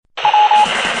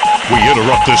We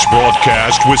interrupt this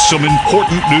broadcast with some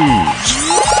important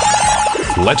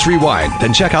news. Let's rewind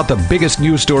and check out the biggest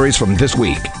news stories from this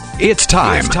week. It's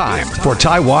time for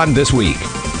Taiwan This Week.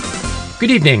 Good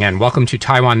evening and welcome to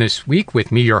Taiwan This Week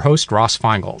with me, your host, Ross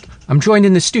Feingold. I'm joined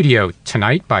in the studio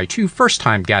tonight by two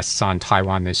first-time guests on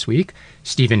Taiwan This Week.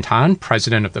 Stephen Tan,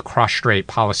 president of the Cross-Strait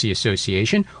Policy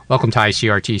Association. Welcome to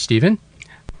ICRT, Stephen.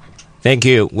 Thank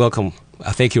you. Welcome.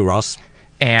 Thank you, Ross.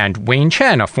 And Wayne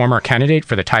Chen, a former candidate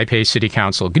for the Taipei City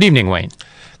Council. Good evening, Wayne.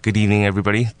 Good evening,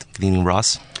 everybody. Good evening,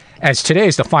 Ross. As today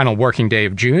is the final working day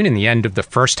of June and the end of the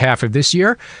first half of this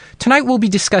year, tonight we'll be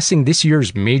discussing this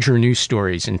year's major news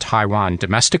stories in Taiwan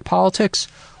domestic politics,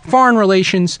 foreign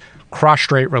relations,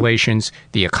 cross-strait relations,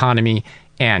 the economy,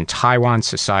 and Taiwan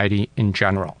society in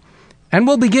general. And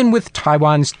we'll begin with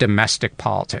Taiwan's domestic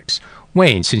politics.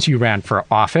 Wayne, since you ran for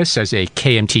office as a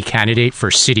KMT candidate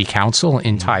for city council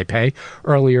in Taipei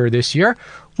earlier this year,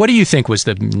 what do you think was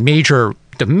the major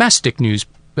domestic news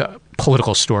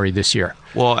political story this year?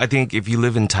 Well, I think if you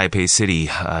live in Taipei City,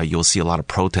 you'll see a lot of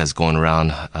protests going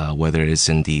around, whether it's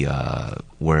in the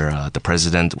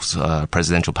the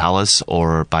presidential palace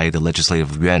or by the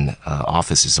legislative yuan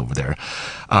offices over there.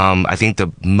 I think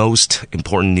the most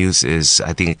important news is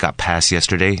I think it got passed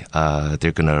yesterday.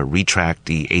 They're going to retract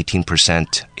the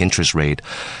 18% interest rate,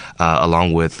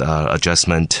 along with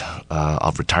adjustment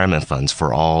of retirement funds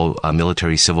for all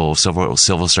military, civil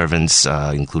servants,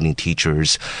 including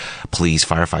teachers, police,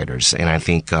 firefighters. And I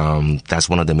think that's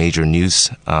one of the major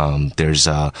news. There's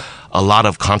a lot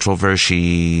of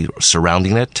controversy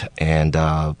surrounding it, and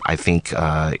I think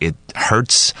it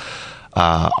hurts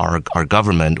our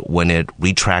government when it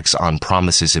retracts on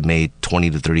promises it made 20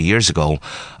 to 30 years ago,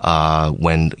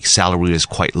 when salary is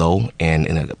quite low,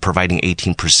 and providing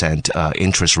 18%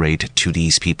 interest rate to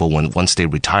these people once they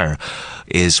retire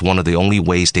is one of the only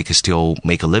ways they can still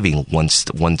make a living once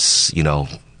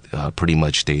pretty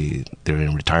much they're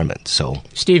in retirement. So,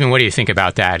 Stephen, what do you think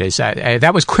about that? Is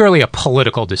that was clearly a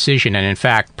political decision, and in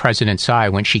fact, President Tsai,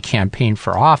 when she campaigned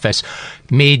for office,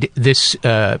 made this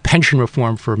pension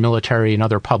reform for military and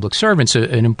other public servants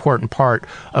an important part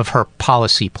of her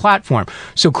policy platform.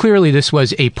 So clearly, this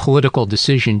was a political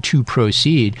decision to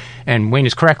proceed, and Wayne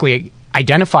has correctly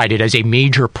identified it as a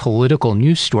major political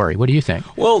news story. What do you think?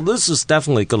 Well, this is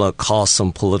definitely going to cause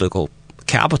some political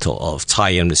capital of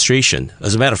Tsai administration.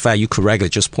 As a matter of fact, you correctly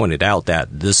just pointed out that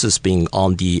this is being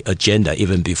on the agenda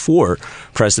even before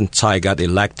President Tsai got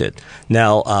elected.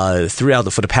 Now,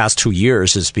 for the past 2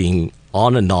 years, it's being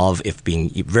on and off, it's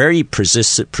being very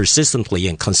persistently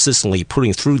and consistently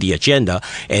putting through the agenda.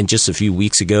 And just a few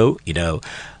weeks ago,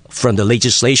 from the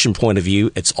legislation point of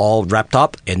view, it's all wrapped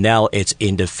up, and now it's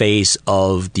in the phase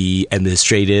of the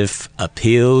administrative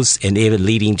appeals, and even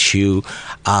leading to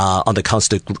on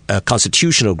the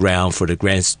constitutional ground for the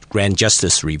Grand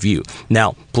Justice Review.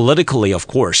 Now, politically, of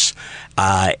course,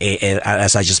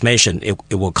 as I just mentioned,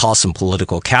 it will cost some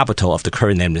political capital of the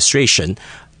current administration,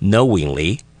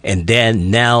 knowingly. And then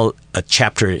now a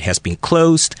chapter has been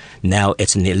closed. Now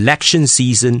it's an election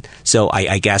season, so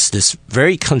I guess this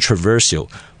very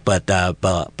controversial but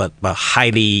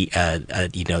highly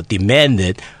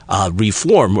demanded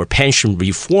reform or pension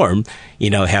reform,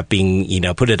 have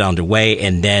been put it underway,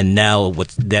 and then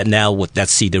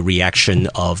let's see the reaction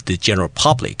of the general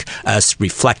public as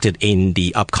reflected in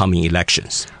the upcoming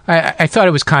elections. I thought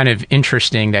it was kind of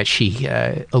interesting that she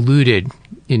alluded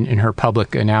in her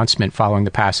public announcement following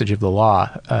the passage of the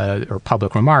law, or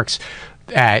public remarks,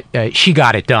 she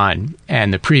got it done,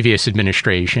 and the previous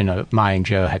administration of Ma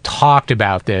Ying-jeou had talked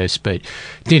about this but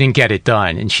didn't get it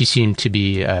done, and she seemed to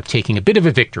be taking a bit of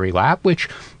a victory lap, which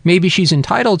maybe she's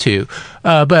entitled to.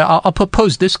 But I'll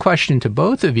pose this question to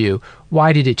both of you.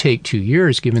 Why did it take 2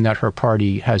 years, given that her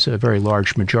party has a very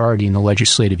large majority in the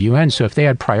legislative yuan? So if they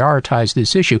had prioritized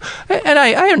this issue, and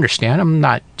I understand, I'm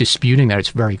not disputing that it's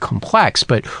very complex,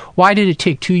 but why did it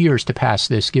take 2 years to pass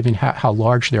this, given how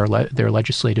large their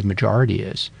legislative majority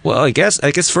is? Well, I guess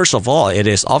first of all, it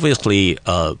is obviously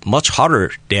much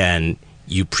harder than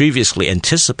you previously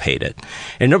anticipated.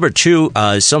 And number two,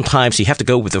 sometimes you have to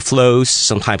go with the flows.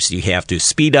 Sometimes you have to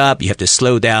speed up. You have to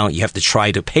slow down. You have to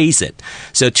try to pace it.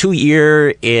 So 2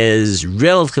 years is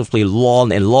relatively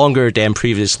long and longer than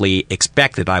previously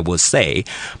expected, I would say.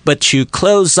 But to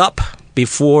close up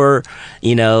before,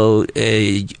 July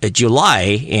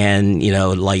and,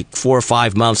 like 4 or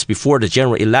 5 months before the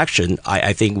general election,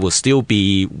 I think will still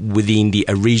be within the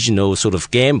original sort of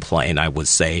game plan, I would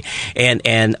say. And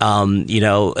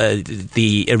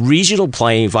the original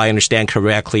plan, if I understand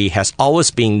correctly, has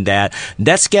always been that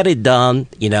let's get it done,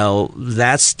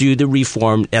 let's do the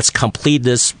reform, let's complete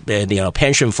this,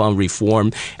 pension fund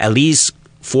reform, at least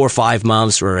 4 or 5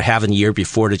 months or half a year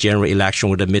before the general election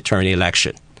or the midterm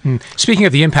election. Speaking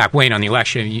of the impact, Wayne, on the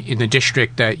election, in the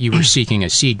district that you were seeking a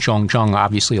seat, Zhongzheng,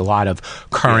 obviously a lot of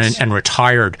current and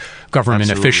retired government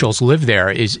officials live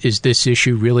there. Is this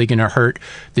issue really going to hurt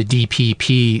the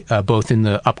DPP, both in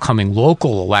the upcoming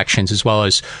local elections as well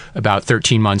as about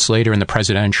 13 months later in the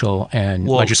presidential and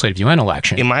legislative UN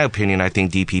election? In my opinion, I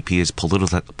think DPP is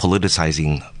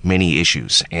politicizing many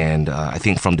issues. And I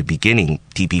think from the beginning,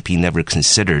 DPP never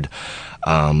considered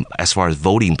as far as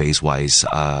voting base wise,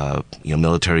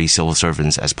 military civil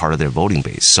servants as part of their voting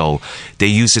base. So they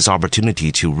use this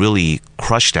opportunity to really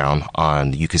crush down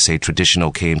on, you could say,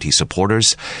 traditional KMT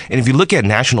supporters. And if you look at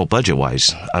national budget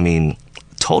wise, I mean,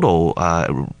 total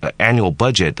annual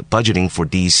budgeting for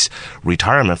these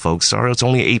retirement folks it's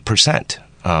only 8%.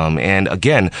 And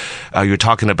again, you're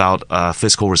talking about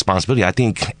fiscal responsibility. I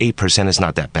think 8% is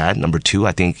not that bad. Number two,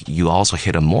 I think you also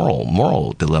hit a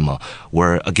moral dilemma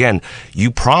where, again,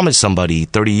 you promised somebody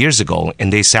 30 years ago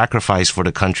and they sacrificed for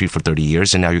the country for 30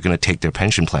 years and now you're going to take their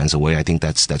pension plans away. I think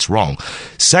that's wrong.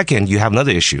 Second, you have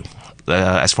another issue.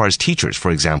 As far as teachers,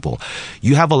 for example,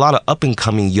 you have a lot of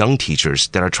up-and-coming young teachers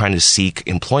that are trying to seek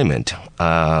employment.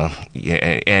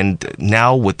 And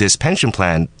now with this pension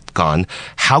plan gone,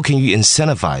 how can you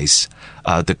incentivize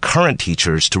the current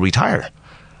teachers to retire?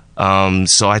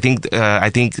 So I think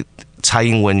Tsai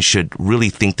Ing-wen should really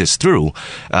think this through.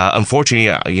 Unfortunately,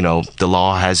 the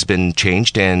law has been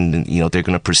changed, and they're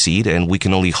going to proceed, and we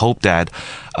can only hope that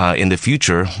in the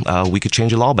future we could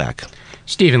change the law back.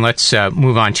 Stephen, let's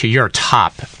move on to your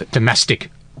top domestic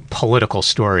political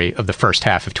story of the first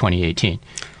half of 2018.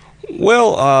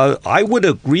 Well, I would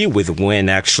agree with Wen,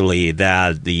 actually,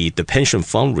 that the pension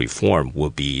fund reform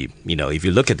will be, if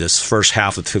you look at this first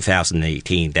half of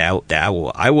 2018, I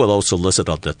will also list it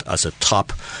as a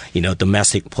top,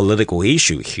 domestic political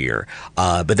issue here.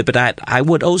 But I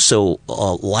would also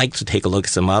like to take a look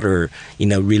at some other,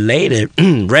 related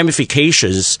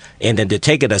ramifications, and then to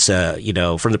take it as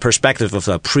from the perspective of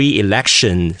a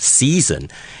pre-election season,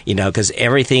 because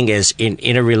everything is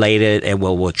interrelated and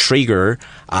will trigger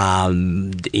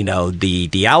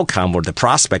the outcome or the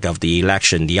prospect of the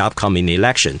election, the upcoming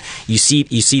election. You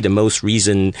see the most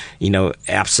recent,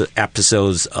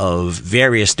 episodes of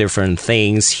various different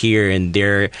things here and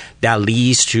there that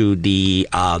leads to the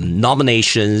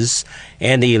nominations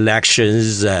and the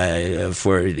elections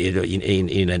for in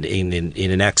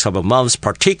the next couple of months,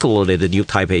 particularly the new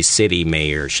Taipei City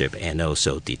mayorship and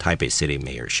also the Taipei City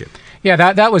mayorship.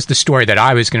 Yeah, that was the story that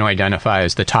I was going to identify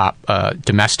as the top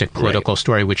domestic political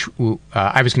story, which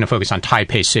I was going to focus on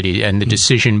Taipei City and the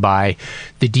decision by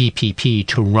the DPP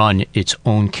to run its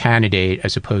own candidate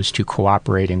as opposed to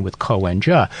cooperating with Ko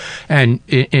Wen-je. And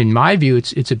in my view,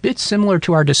 it's a bit similar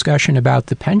to our discussion about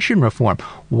the pension reform.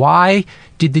 Why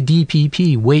did the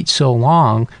DPP wait so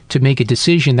long to make a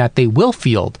decision that they will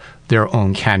field their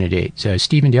own candidate?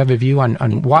 Stephen, do you have a view on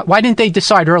why didn't they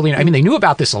decide early? I mean, they knew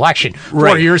about this election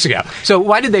 4 years ago. So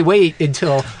why did they wait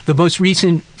until the most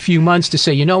recent few months to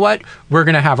say, you know what, we're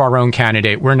going to have our own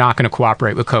candidate. We're not going to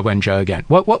cooperate with Ko Wen-je again.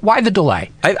 Why the delay?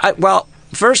 Well,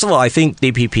 first of all, I think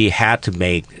DPP had to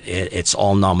make its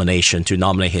own nomination to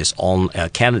nominate his own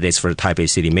candidates for the Taipei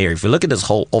City mayor. If you look at this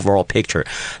whole overall picture,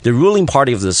 the ruling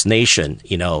party of this nation,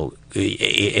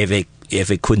 if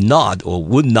it could not or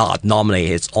would not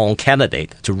nominate its own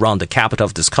candidate to run the capital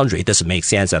of this country, it doesn't make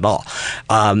sense at all.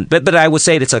 But I would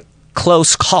say it's a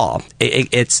close call.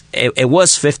 It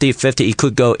was 50-50. It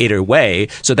could go either way.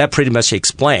 So that pretty much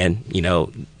explained,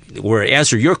 or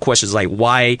answer your questions like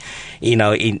why,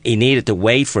 it needed to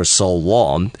wait for so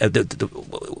long.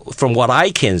 From what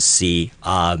I can see,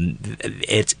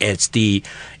 it's the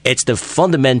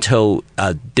fundamental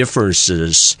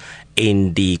differences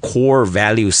in the core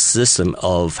value system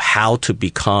of how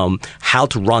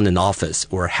to run an office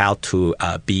or how to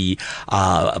be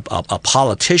a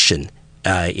politician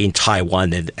in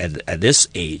Taiwan at this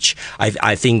age.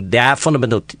 I think that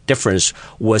fundamental difference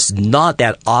was not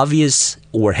that obvious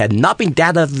or had not been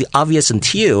that obvious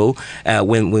until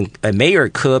when Mayor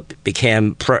Ke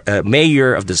became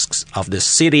mayor of the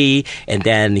city, and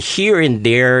then here and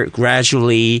there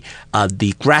gradually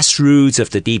the grassroots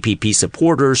of the DPP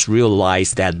supporters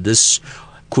realized that this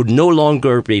could no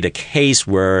longer be the case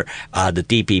where the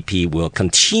DPP will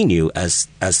continue as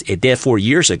it did 4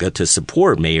 years ago to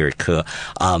support Mayor Ke,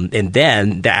 and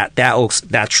then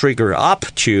that triggered up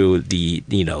to the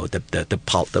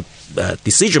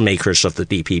decision makers of the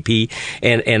DPP,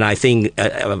 and I think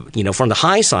from the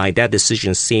high side that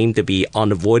decision seemed to be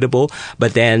unavoidable.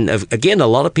 But then again, a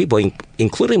lot of people,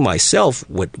 including myself,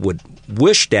 would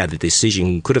wish that the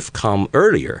decision could have come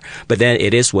earlier. But then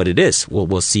it is what it is.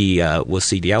 We'll see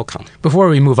the outcome. Before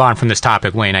we move on from this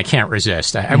topic, Wayne, I can't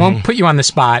resist. I won't put you on the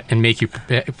spot and make you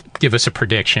give us a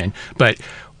prediction, but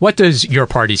what does your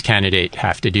party's candidate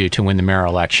have to do to win the mayor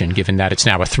election, given that it's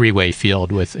now a three-way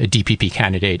field with a DPP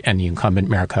candidate and the incumbent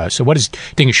Mayor Ke? So what does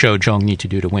Ding Shou-jung need to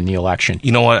do to win the election?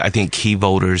 You know what? I think key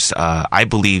voters, I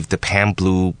believe the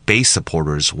Pan-Blue base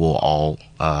supporters will all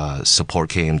support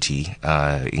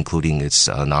KMT, including its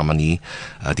nominee,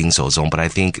 Ding Shou-jung. But I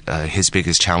think his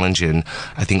biggest challenge, and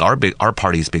I think our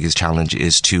party's biggest challenge,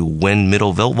 is to win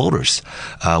middle voters,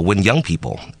 win young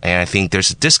people. And I think there's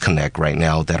a disconnect right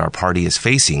now that our party is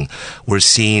facing. We're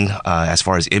seen, as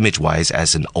far as image-wise,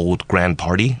 as an old grand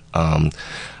party.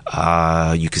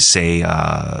 You could say,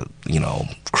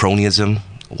 cronyism,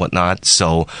 whatnot.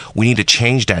 So we need to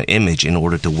change that image in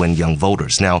order to win young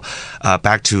voters. Now,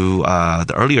 back to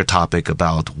the earlier topic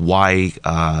about why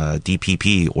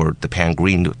DPP or the Pan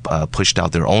Green pushed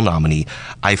out their own nominee.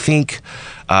 I think,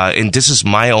 and this is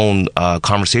my own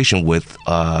conversation with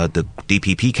the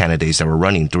DPP candidates that were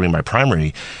running during my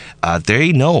primary,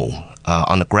 they know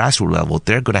on the grassroots level,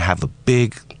 they're going to have a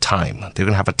big time. They're going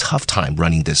to have a tough time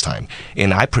running this time.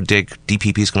 And I predict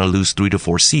DPP is going to lose 3 to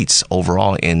 4 seats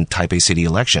overall in Taipei City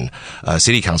election,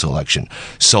 city council election.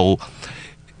 So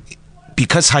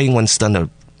because Tsai Ing-wen's done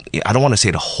I don't want to say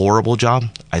a horrible job.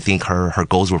 I think her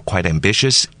goals were quite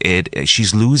ambitious.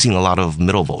 She's losing a lot of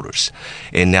middle voters.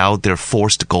 And now they're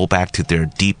forced to go back to their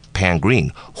deep Pan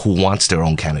Green, who wants their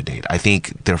own candidate. I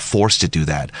think they're forced to do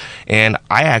that. And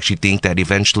I actually think that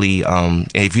eventually,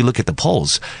 if you look at the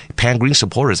polls, Pan Green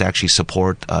supporters actually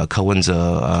support Cohen's,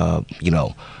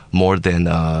 more than,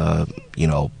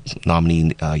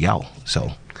 nominee Yao.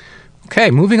 So.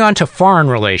 Okay, moving on to foreign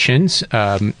relations.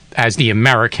 As the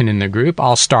American in the group,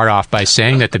 I'll start off by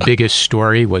saying that the biggest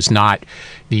story was not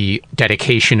the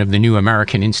dedication of the new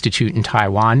American Institute in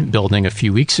Taiwan building a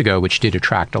few weeks ago, which did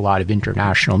attract a lot of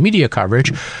international media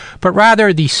coverage, but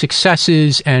rather the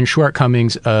successes and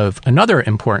shortcomings of another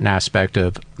important aspect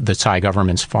of the Tsai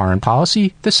government's foreign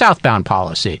policy, the southbound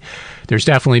policy. There's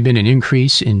definitely been an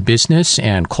increase in business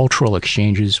and cultural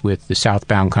exchanges with the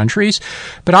southbound countries,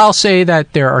 but I'll say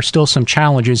that there are still some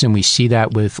challenges, and we see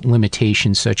that with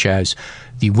limitations such as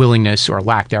the willingness or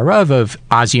lack thereof of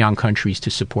ASEAN countries to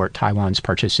support Taiwan's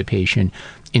participation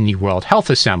in the World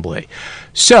Health Assembly.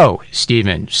 So,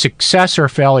 Stephen, success or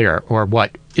failure, or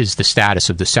what is the status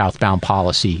of the southbound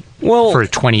policy for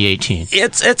 2018?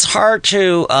 It's hard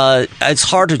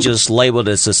to just label it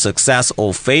as a success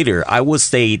or failure. I would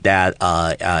say that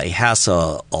it has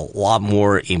a lot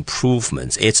more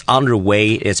improvements. It's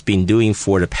underway. It's been doing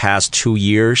for the past 2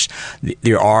 years.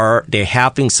 They're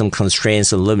having some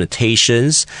constraints and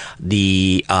limitations.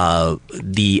 The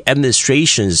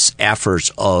administration's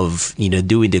efforts of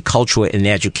doing the cultural and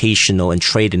educational and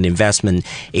trade and investment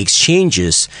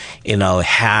exchanges,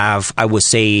 have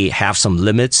some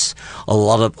limits. A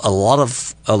lot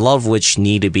of which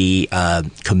need to be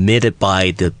committed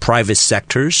by the private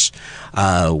sectors,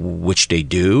 which they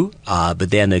do. But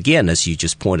then again, as you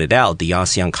just pointed out, the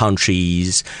ASEAN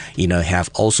countries, have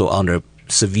also under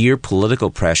severe political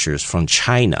pressures from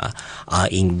China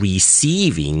in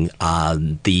receiving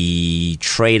the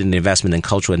trade and investment and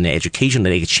cultural and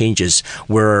educational exchanges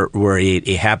where it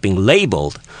have been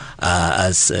labeled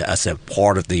as a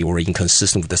part of or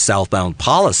inconsistent with the southbound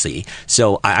policy.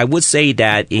 So I would say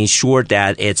that in short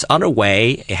that it's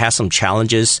underway. It has some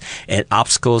challenges and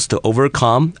obstacles to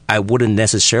overcome. I wouldn't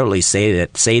necessarily say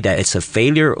that it's a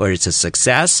failure or it's a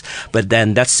success, but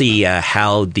then let's see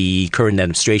how the current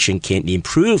administration can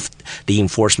improve the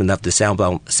enforcement of the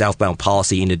southbound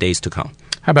policy in the days to come.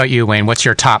 How about you, Wayne? What's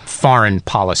your top foreign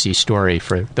policy story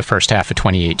for the first half of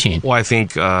 2018? Well, I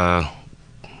think,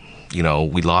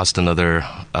 we lost another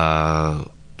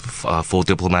full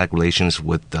diplomatic relations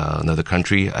with another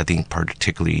country. I think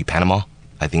particularly Panama.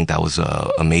 I think that was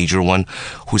a major one,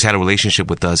 who's had a relationship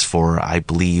with us for, I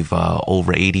believe,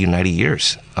 over 80 or 90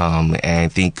 years. And I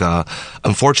think,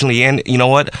 unfortunately, and you know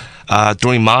what?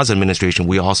 During Ma's administration,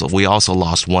 we also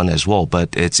lost one as well. But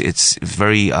it's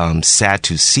very sad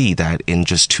to see that in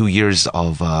just 2 years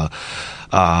of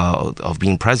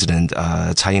being president,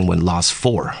 Tsai Ing-wen lost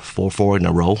four in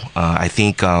a row. I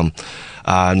think now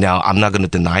I'm not going to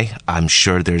deny. I'm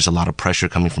sure there's a lot of pressure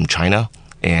coming from China.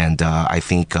 And I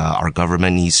think our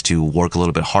government needs to work a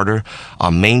little bit harder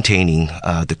on maintaining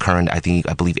the current, I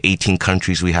believe 18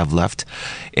 countries we have left,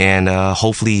 and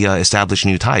hopefully establish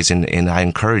new ties. And I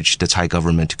encourage the Thai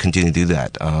government to continue to do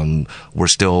that. We're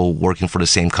still working for the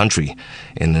same country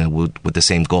and with the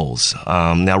same goals.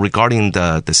 Now, regarding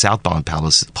the southbound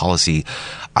policy,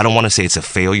 I don't want to say it's a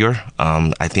failure.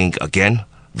 I think, again,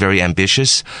 very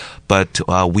ambitious, but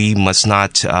we must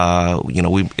not,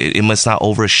 it must not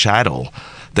overshadow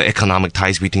the economic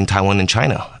ties between Taiwan and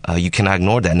China. You cannot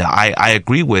ignore that. Now, I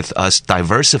agree with us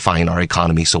diversifying our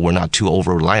economy so we're not too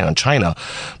over-reliant on China.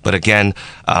 But again,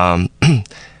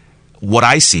 what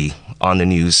I see on the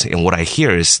news and what I hear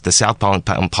is the southbound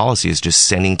policy is just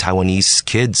sending Taiwanese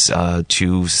kids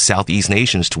to Southeast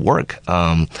nations to work,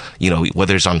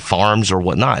 whether it's on farms or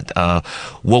whatnot.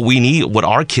 What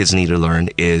our kids need to learn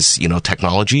is,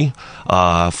 technology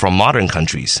from modern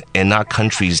countries and not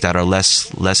countries that are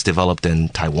less developed than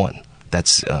Taiwan.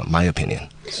 That's my opinion.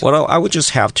 Well, I would just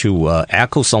have to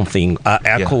echo something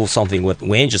what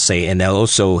Wayne just said, and I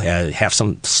also have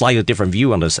some slightly different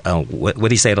view on this.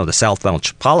 What he said on the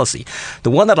southbound policy.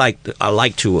 The one that I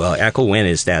like to echo Wayne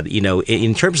is that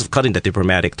in terms of cutting the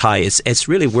diplomatic tie, it's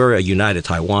really we're a united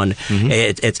Taiwan. Mm-hmm.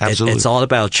 It's all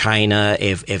about China.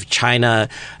 If China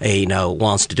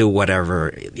wants to do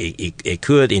whatever it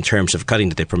could in terms of cutting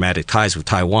the diplomatic ties with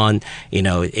Taiwan,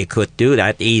 it could do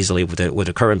that easily with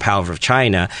the current power of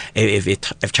China.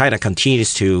 If China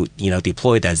continues to,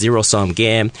 deploy that zero-sum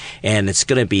game, and it's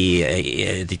going to be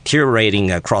a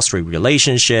deteriorating cross-strait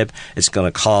relationship, it's going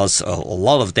to cause a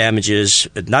lot of damages,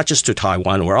 not just to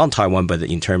Taiwan or on Taiwan, but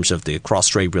in terms of the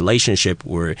cross-strait relationship,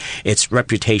 where its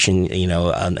reputation, in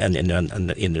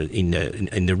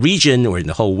the region or in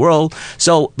the whole world.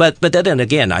 So, but then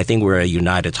again, I think we're a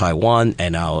united Taiwan,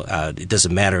 and it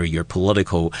doesn't matter your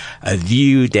political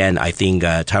view. Then I think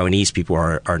Taiwanese people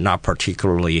are not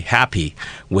particularly happy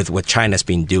with what China's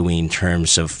been doing in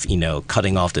terms of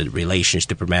cutting off the relations,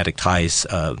 diplomatic ties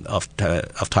of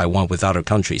Taiwan with other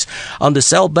countries. On the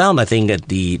southbound, I think that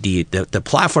the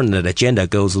platform and the agenda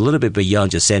goes a little bit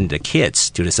beyond just sending the kids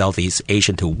to the Southeast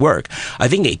Asian to work. I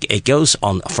think it goes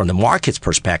on from the market's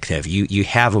perspective. You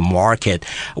have a market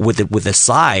with a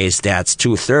size that's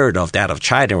 2/3 of that of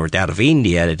China or that of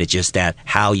India. It's just that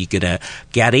how you gonna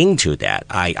get into that.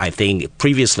 I think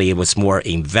previously it was more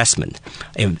investment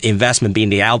being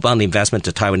the outbound investment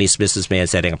to Taiwanese businessmen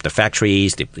setting up the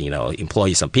factories,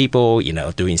 employing some people,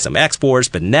 doing some exports.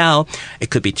 But now it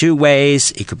could be two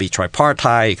ways. It could be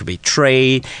tripartite. It could be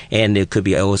trade, and it could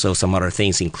be also some other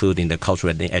things, including the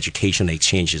cultural and educational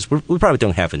exchanges. We probably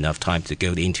don't have enough time to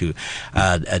go into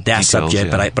that details,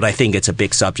 subject, yeah. But I think it's a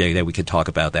big subject that we could talk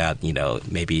about that,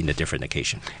 maybe in a different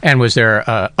occasion. And was there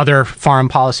other foreign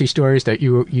policy stories that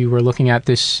you were looking at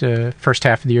this first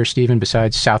half of the year, Stephen,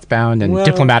 besides southbound and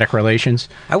diplomatic relations?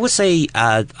 I would say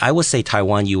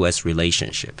Taiwan-U.S.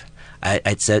 relationship.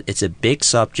 It's a big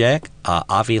subject.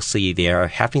 Obviously, they are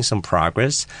having some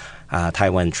progress.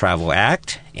 Taiwan Travel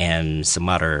Act and some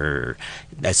other,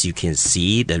 as you can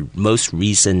see, the most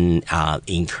recent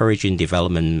encouraging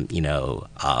development,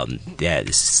 that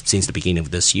is since the beginning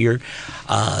of this year.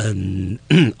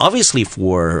 Obviously,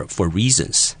 for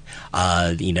reasons.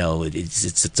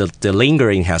 The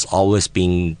lingering has always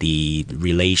been the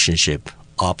relationship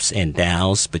ups and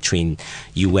downs between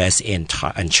U.S. and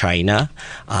China,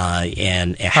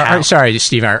 and how. Sorry,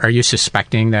 Steve. Are you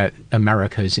suspecting that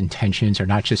America's intentions are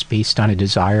not just based on a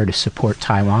desire to support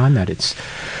Taiwan? That it's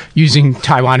using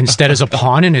Taiwan instead as a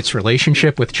pawn in its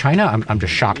relationship with China? I'm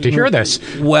just shocked to hear this.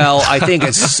 Well, I think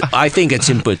it's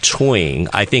in between.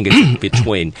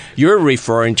 You're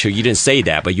referring to, you didn't say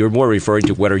that, but you're more referring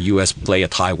to whether U.S. play a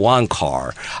Taiwan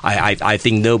card. I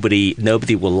think nobody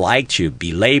would like to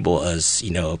be labeled as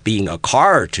being a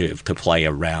card to play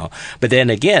around. But then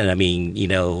again,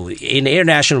 in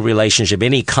international relationship,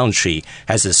 any country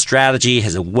has a strategy,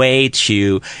 has a way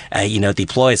to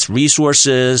deploy its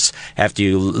resources, have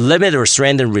to limit or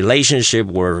strengthen relationship,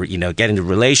 or getting the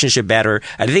relationship better.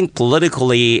 I think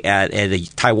politically, at the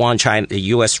Taiwan-China,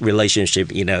 U.S.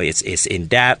 relationship, it's in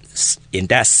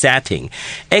that setting.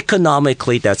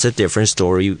 Economically, that's a different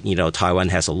story. Taiwan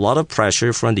has a lot of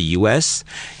pressure from the U.S.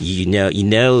 You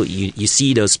see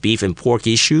see those beef and pork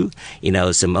issue,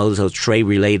 some also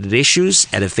trade-related issues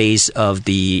at the face of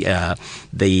the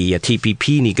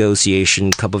TPP negotiation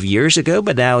a couple of years ago,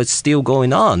 but now it's still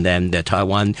going on. And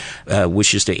Taiwan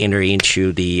wishes to enter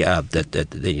into the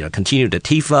continue the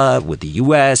TIFA with the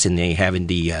U.S. and they having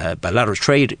the bilateral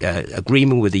trade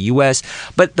agreement with the U.S.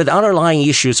 But underlying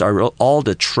issues are all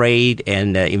the trade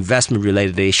and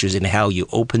investment-related issues in how you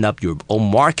open up your own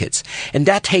markets. And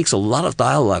that takes a lot of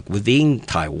dialogue within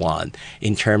Taiwan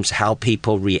in terms of how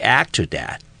people react to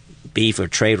that, beef or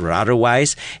trade or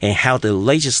otherwise, and how the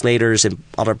legislators and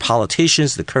other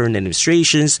politicians, the current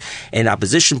administrations and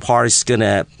opposition parties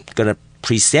gonna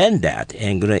present that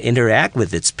and going to interact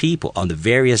with its people on the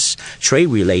various trade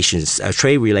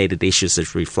related issues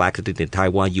that's reflected in the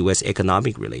Taiwan-U.S.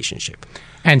 economic relationship.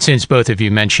 And since both of you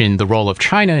mentioned the role of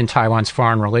China in Taiwan's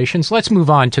foreign relations, let's move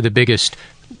on to the biggest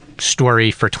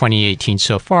story for 2018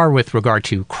 so far with regard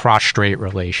to cross-strait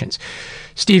relations.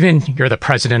 Stephen, you're the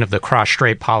president of the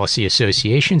Cross-Strait Policy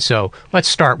Association, so let's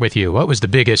start with you. What was the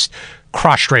biggest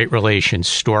cross-strait relations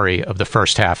story of the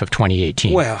first half of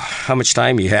 2018? Well, how much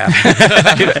time you have?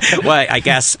 Well, I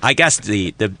guess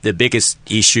the biggest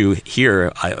issue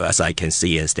here, as I can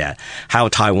see, is that how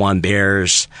Taiwan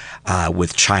bears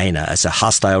with China as a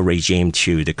hostile regime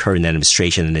to the current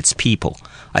administration and its people.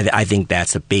 I think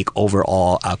that's a big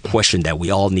overall question that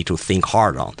we all need to think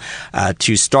hard on.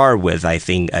 To start with, I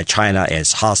think China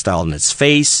is hostile in its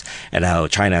face, and how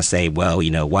China say, well,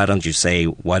 why don't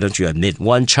you admit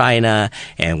one China,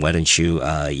 and why don't you,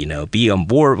 be on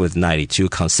board with 92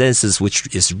 consensus,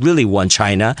 which is really one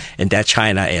China, and that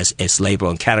China is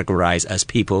labeled and categorized as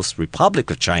People's Republic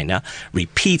of China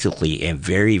repeatedly and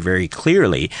very, very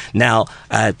clearly. Now,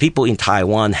 people in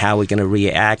Taiwan, how are we going to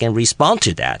react and respond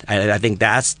to that? I think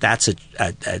that's a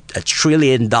 $1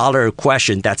 trillion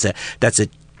question. That's a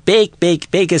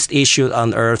biggest issue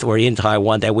on earth or in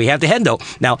Taiwan that we have to handle.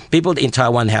 Now, people in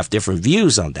Taiwan have different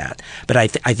views on that, but I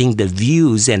think the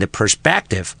views and the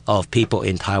perspective of people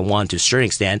in Taiwan to a certain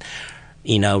extent,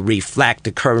 reflect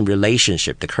the current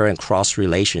relationship, the current cross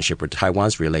relationship or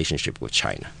Taiwan's relationship with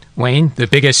China. Wayne, the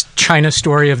biggest China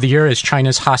story of the year is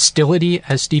China's hostility,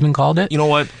 as Stephen called it. You know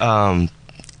what? I'm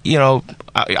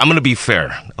going to be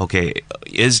fair. Okay,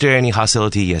 is there any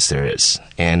hostility? Yes, there is,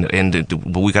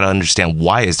 but we got to understand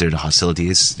why is there the hostility.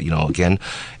 Is again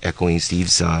echoing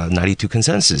Steve's 92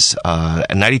 consensus.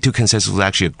 And 92 consensus was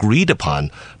actually agreed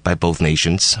upon by both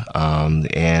nations,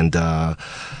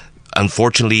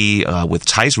 unfortunately, with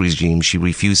Tsai's regime, she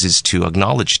refuses to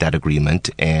acknowledge that agreement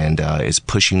and is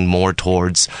pushing more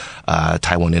towards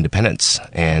Taiwan independence.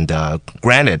 And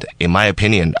granted, in my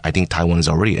opinion, I think Taiwan is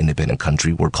already an independent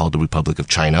country. We're called the Republic of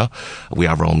China. We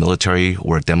have our own military.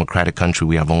 We're a democratic country.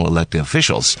 We have our own elected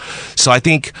officials. So I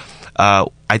think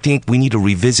we need to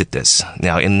revisit this.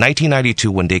 Now, in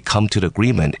 1992, when they come to the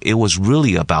agreement, it was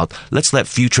really about let's let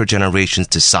future generations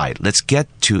decide. Let's get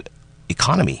to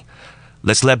economy.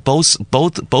 Let's let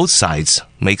both sides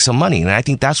make some money. And I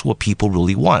think that's what people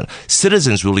really want.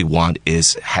 Citizens really want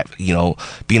is,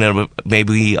 being able to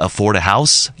maybe afford a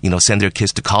house, send their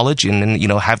kids to college and then,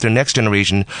 have their next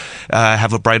generation,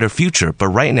 have a brighter future. But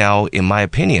right now, in my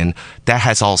opinion, that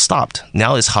has all stopped.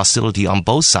 Now it's hostility on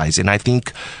both sides. And I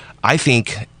think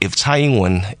if Tsai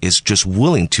Ing-wen is just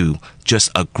willing to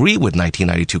just agree with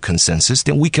 1992 consensus,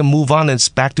 then we can move on and it's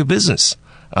back to business.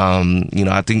 I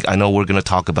know we're going to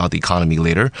talk about the economy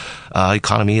later.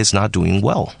 Economy is not doing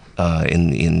well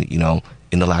in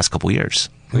the last couple of years.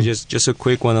 Just a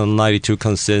quick one on 92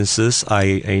 consensus.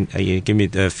 I give me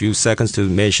a few seconds to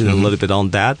mention a little bit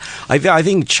on that. I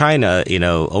think China,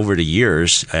 over the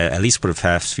years, at least for the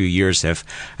past few years, have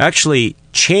actually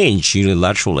changed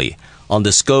unilaterally on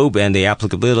the scope and the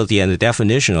applicability and the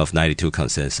definition of 92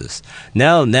 consensus.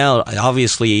 Now,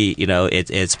 obviously,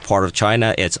 it's part of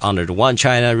China. It's under the One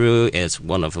China rule. It's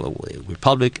one of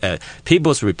the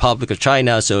People's Republic of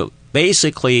China. So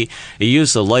basically, it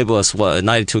used the label as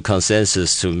 92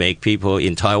 consensus to make people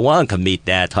in Taiwan commit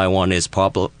that Taiwan is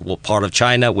part of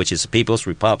China, which is the People's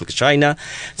Republic of China.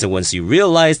 So once you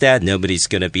realize that, nobody's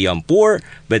going to be on board,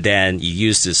 but then you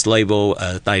use this label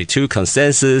 92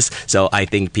 consensus. So I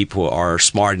think people are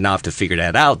smart enough to figure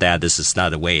that out, that this is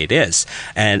not the way it is.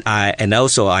 And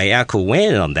also I echo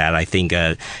Wayne on that. I think,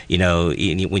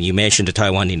 when you mentioned the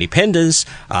Taiwan independence,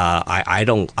 I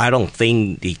don't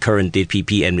think the current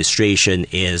DPP administration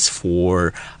is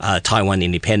for Taiwan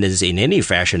independence in any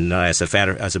fashion. As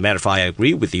a matter of fact, I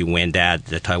agree with you when that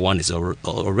Taiwan is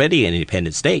already an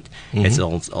independent state. Mm-hmm. Its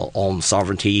own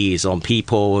sovereignty, its own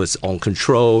people, its own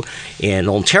control, and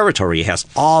own territory. It has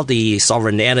all the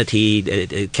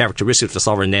sovereignty, characteristics of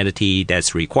sovereignty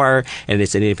that's required, and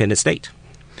it's an independent state.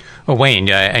 Well,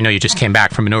 Wayne, I know you just came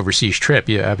back from an overseas trip.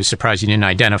 I was surprised you didn't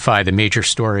identify the major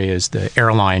story as the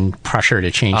airline pressure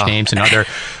to change names and other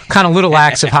kind of little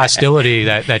acts of hostility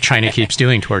that China keeps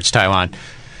doing towards Taiwan.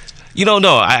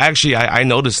 No. I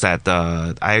noticed that.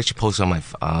 I actually posted on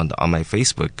my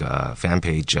Facebook fan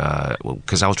page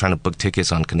because I was trying to book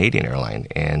tickets on Canadian Airline,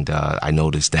 and I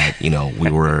noticed that we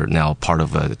were now part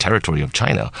of the territory of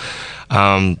China.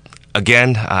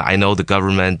 Again, I know the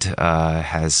government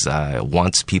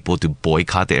wants people to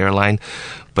boycott the airline,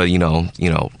 but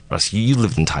Russ, you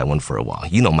lived in Taiwan for a while.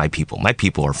 My people. My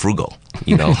people are frugal.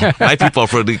 My people are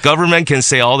frugal. The government can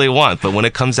say all they want, but when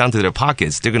it comes down to their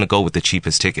pockets, they're going to go with the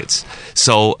cheapest tickets.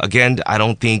 So again, I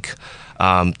don't think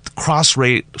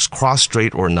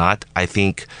cross-strait or not. I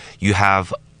think you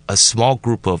have a small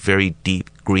group of very deep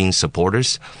green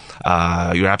supporters.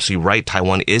 You're absolutely right.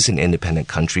 Taiwan is an independent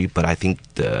country, but I think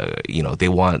they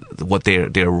want what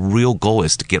their real goal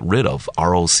is to get rid of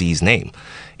ROC's name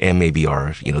and maybe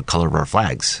our color of our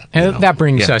flags. And that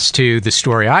brings us to the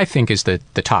story I think is the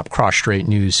top cross-strait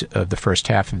news of the first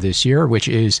half of this year, which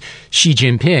is Xi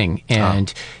Jinping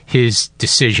and his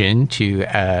decision to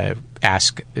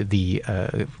ask the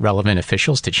relevant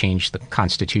officials to change the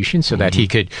constitution so that he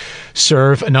could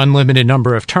serve an unlimited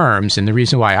number of terms. And the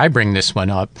reason why I bring this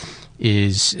one up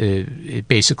is it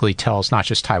basically tells not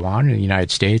just Taiwan and the United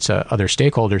States, other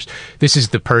stakeholders, this is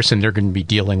the person they're going to be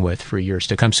dealing with for years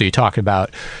to come. So you talk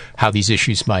about how these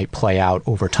issues might play out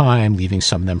over time, leaving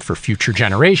some of them for future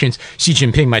generations. Xi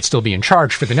Jinping might still be in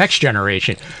charge for the next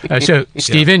generation. So,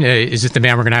 Stephen, is it the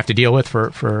man we're going to have to deal with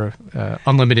for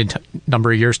unlimited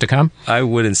number of years to come? I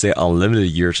wouldn't say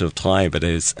unlimited years of time, but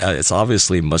it's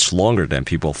obviously much longer than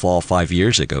people thought 5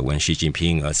 years ago when Xi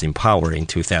Jinping was in power in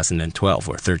 2012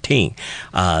 or 13.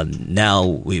 Now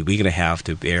we're going to have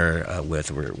to bear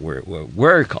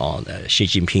work on Xi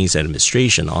Jinping's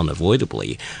administration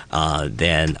unavoidably.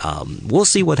 Then we'll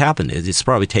see what happens. It's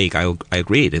probably I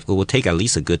agree, it will take at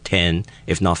least a good 10,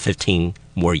 if not 15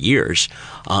 more years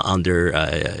under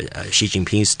Xi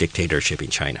Jinping's dictatorship in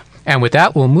China. And with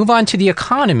that, we'll move on to the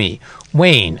economy.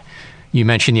 Wayne, you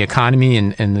mentioned the economy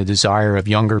and the desire of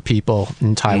younger people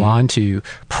in Taiwan to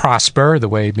prosper the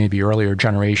way maybe earlier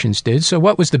generations did. So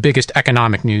what was the biggest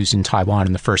economic news in Taiwan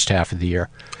in the first half of the year?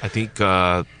 I think,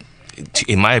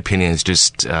 in my opinion, it's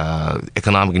just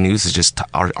economic news is just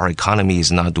our economy is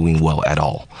not doing well at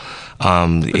all.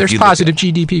 But there's positive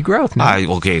GDP growth. No?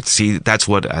 Okay, see, that's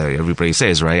what everybody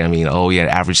says, right? I mean,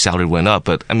 average salary went up.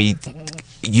 But, I mean,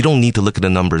 you don't need to look at the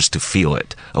numbers to feel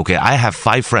it. Okay, I have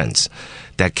 5 friends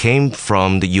that came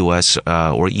from the U.S.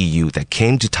 Or EU that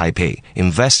came to Taipei,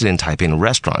 invested in Taipei in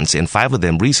restaurants, and 5 of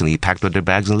them recently packed up their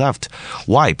bags and left.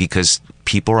 Why? Because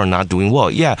people are not doing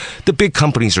well. Yeah, the big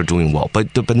companies are doing well,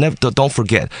 but don't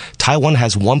forget, Taiwan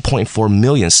has 1.4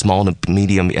 million small and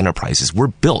medium enterprises.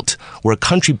 We're a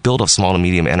country built of small and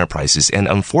medium enterprises, and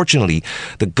unfortunately,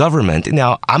 the government,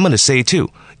 now I'm going to say too,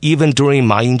 even during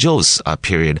Ma Ying-jeou's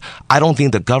period, I don't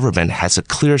think the government has a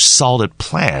clear, solid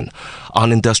plan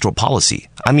on industrial policy.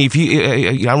 I mean,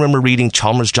 I remember reading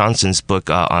Chalmers Johnson's book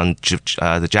on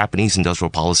the Japanese industrial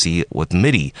policy with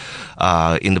MIDI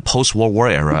in the post-World War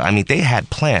era. I mean, they had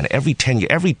plan every 10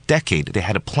 years, every decade. They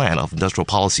had a plan of industrial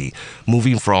policy,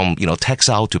 moving from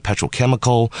textile to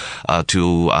petrochemical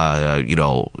to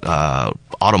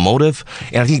automotive,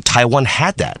 and I think Taiwan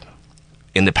had that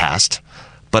in the past.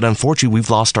 But unfortunately, we've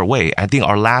lost our way. I think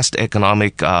our last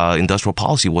economic industrial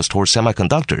policy was towards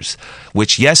semiconductors,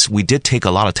 which, yes, we did take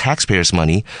a lot of taxpayers'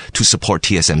 money to support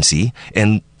TSMC,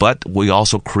 but we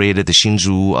also created the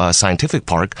Hsinchu Scientific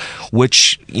Park,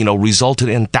 which resulted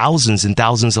in thousands and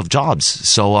thousands of jobs.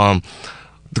 So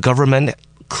the government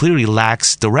clearly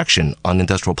lacks direction on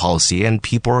industrial policy, and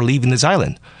people are leaving this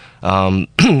island. I'm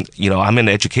in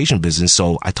the education business,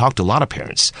 so I talk to a lot of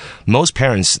parents. Most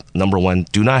parents, number one,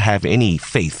 do not have any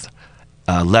faith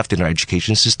left in our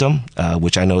education system,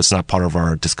 which I know is not part of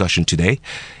our discussion today.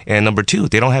 And number two,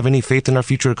 they don't have any faith in our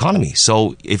future economy.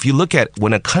 So if you look at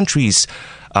when a country's,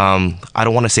 I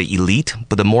don't want to say elite,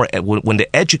 but when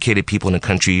the educated people in a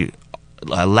country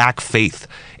lack faith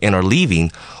and are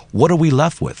leaving, what are we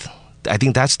left with? I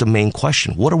think that's the main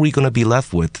question. What are we going to be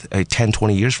left with 10,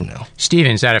 20 years from now?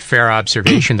 Stephen, is that a fair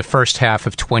observation? The first half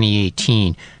of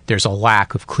 2018, there's a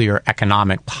lack of clear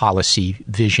economic policy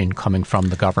vision coming from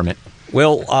the government.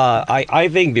 Well, I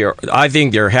think there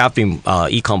have been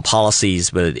econ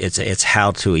policies, but it's how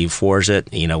to enforce it.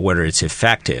 Whether it's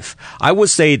effective. I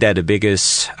would say that the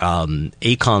biggest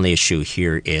econ issue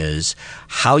here is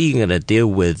how you're going to deal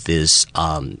with this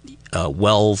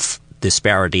wealth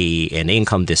disparity and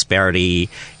income disparity,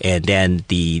 and then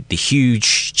the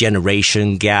huge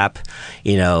generation gap,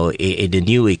 in the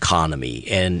new economy.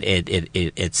 And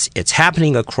it's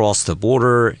happening across the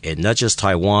border, and not just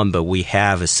Taiwan, but we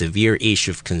have a severe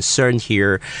issue of concern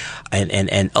here.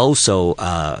 And also,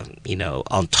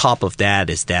 on top of that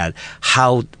is that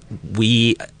how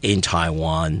we in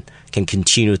Taiwan can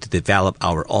continue to develop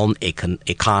our own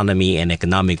economy and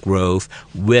economic growth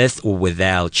with or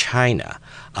without China.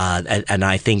 And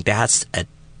I think that's a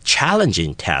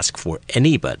challenging task for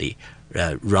anybody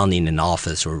running an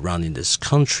office or running this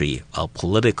country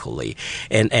politically.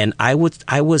 And I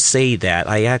would say that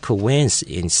I echo Wen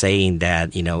in saying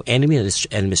that, any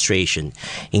administration,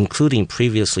 including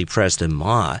previously President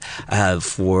Ma,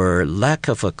 for lack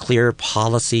of a clear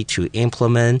policy to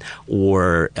implement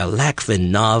or a lack of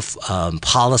enough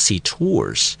policy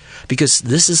tools, because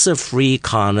this is a free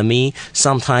economy.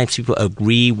 Sometimes people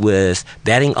agree with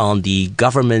betting on the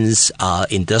government's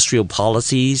industrial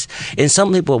policies, and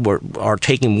some people are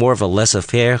taking more of a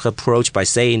laissez-faire approach by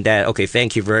saying that, okay,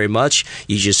 thank you very much.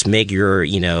 You just make your,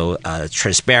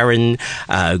 transparent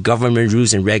government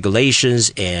rules and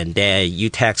regulations, and then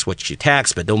you tax what you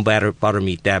tax, but don't bother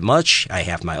me that much. I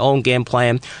have my own game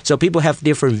plan. So people have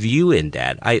different view in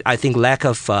that. I think lack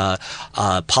of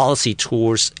policy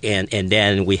tools, and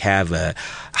then we have a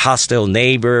hostile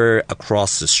neighbor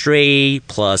across the strait,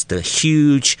 plus the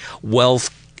huge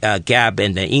wealth gap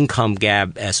and the income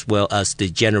gap, as well as the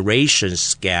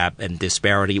generations gap and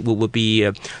disparity, would be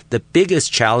the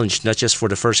biggest challenge, not just for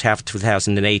the first half of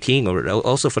 2018, or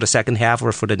also for the second half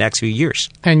or for the next few years.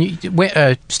 And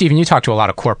Stephen, you talked to a lot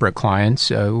of corporate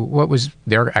clients. What was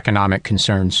their economic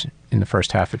concerns in the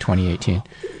first half of 2018?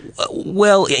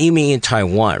 Well, you mean in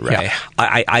Taiwan, right? Yeah.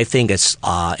 I think it's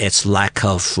lack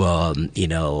of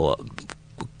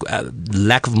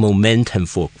lack of momentum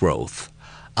for growth.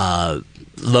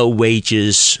 Low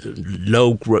wages,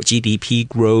 low GDP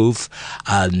growth,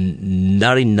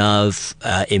 not enough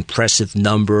impressive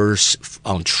numbers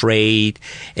on trade,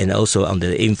 and also on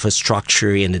the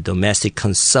infrastructure and the domestic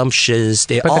consumptions.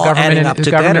 They're all adding up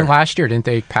together. The government last year, didn't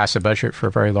they pass a budget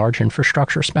for very large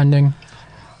infrastructure spending?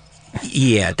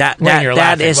 Yeah,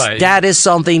 that is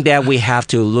something that we have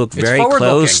to look very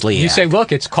closely at. You say,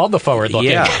 look, it's called the forward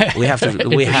looking. Yeah, we have to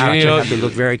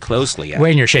look very closely at.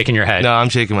 Wayne, you're shaking your head. No, I'm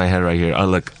shaking my head right here.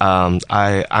 Look, I'm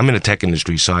in the tech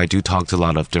industry, so I do talk to a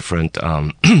lot of different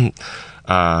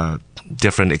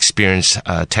different experienced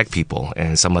tech people,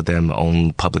 and some of them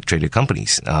own public traded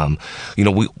companies.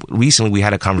 Recently we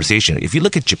had a conversation. If you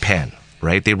look at Japan,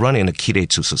 right? They run in a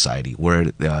Kiretsu society where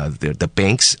the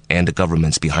banks and the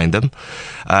government's behind them.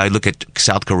 Look at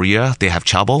South Korea, they have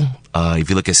Chabo. If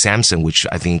you look at Samsung, which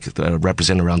I think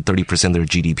represent around 30% of their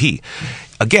GDP.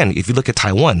 Again, if you look at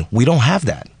Taiwan, we don't have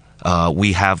that.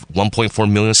 We have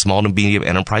 1.4 million small and medium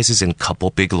enterprises and a couple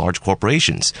big large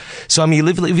corporations. So, I mean,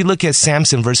 if you look at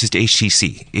Samsung versus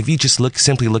HTC, if you just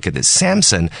simply look at this,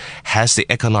 Samsung has the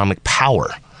economic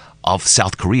power of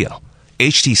South Korea.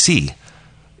 HTC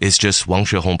is just Wang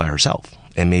Xuehong by herself,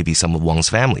 and maybe some of Wang's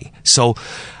family. So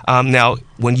now,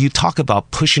 when you talk about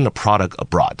pushing a product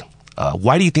abroad,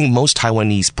 why do you think most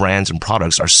Taiwanese brands and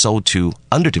products are sold to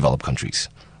underdeveloped countries?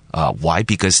 Why?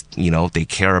 Because, they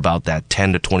care about that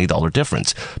 $10 to $20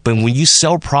 difference. But when you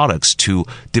sell products to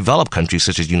developed countries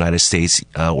such as United States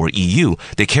or EU,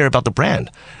 they care about the brand.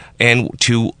 And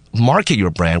to market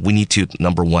your brand, we need to,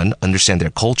 number one, understand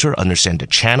their culture, understand the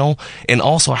channel, and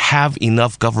also have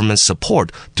enough government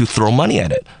support to throw money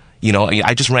at it.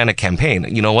 I just ran a campaign.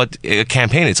 You know what? A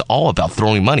campaign is all about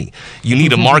throwing money. You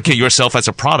need to market yourself as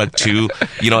a product to,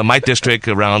 in my district,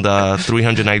 around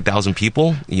 390,000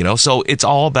 people, so it's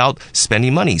all about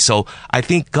spending money. So I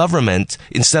think government,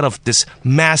 instead of this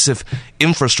massive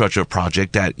infrastructure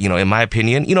project that, in my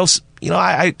opinion,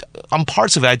 on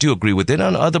parts of it, I do agree with it.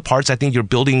 On other parts, I think you're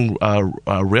building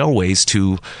railways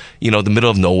to, the middle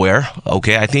of nowhere.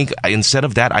 Okay, I think instead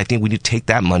of that, I think we need to take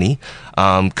that money,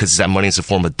 because that money is a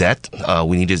form of debt.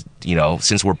 We need to,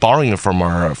 since we're borrowing it from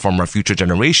our future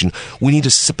generation, we need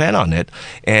to spend on it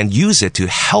and use it to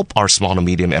help our small and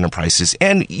medium enterprises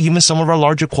and even some of our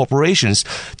larger corporations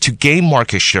to gain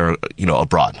market share,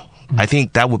 abroad. I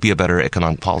think that would be a better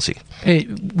economic policy.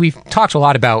 We've talked a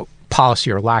lot about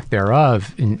policy or lack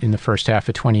thereof in the first half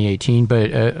of 2018,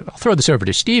 but I'll throw this over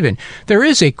to Stephen. There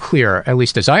is a clear, at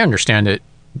least as I understand it,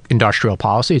 industrial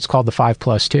policy. It's called the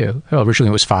 5+2. Well, originally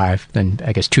it was 5, then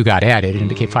I guess 2 got added and it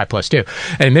became 5+2.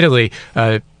 And admittedly,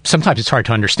 sometimes it's hard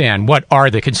to understand what are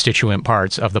the constituent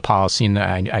parts of the policy. And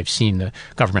I've seen the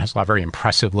government has a lot of very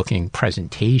impressive looking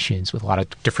presentations with a lot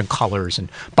of different colors and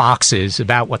boxes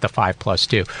about what the 5+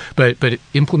 do. But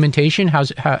implementation,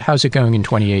 how's it going in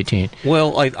 2018?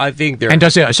 Well, I think there. And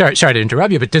does it? Sorry to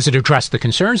interrupt you, but does it address the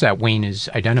concerns that Wayne is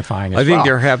identifying? I think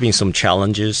they're having some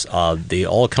challenges. They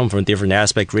all come from different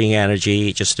aspects. Green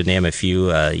energy, just to name a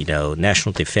few.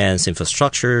 National defense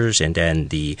infrastructures, and then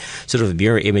the sort of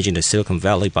mirror image in the Silicon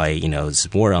Valley by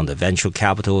it's more on the venture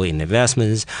capital and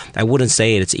investments. I wouldn't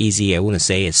say it's easy. I wouldn't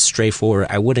say it's straightforward.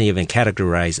 I wouldn't even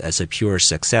categorize as a pure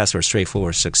success or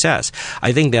straightforward success.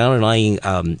 I think the underlying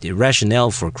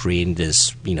rationale for creating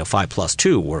this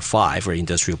 5+2 or 5 or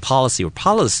industrial policy or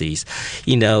policies,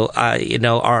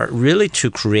 are really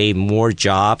to create more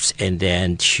jobs and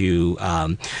then to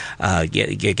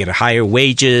get higher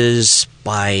wages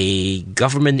by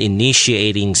government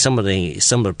initiating some of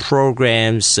the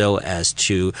programs so as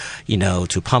to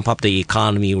pump up the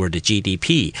economy or the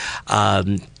GDP.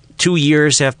 2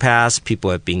 years have passed.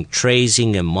 People have been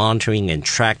tracing and monitoring and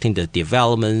tracking the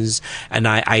developments. And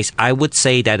I would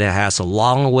say that it has a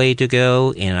long way to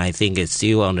go, and I think it's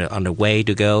still on the way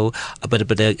to go.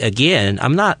 But again,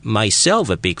 I'm not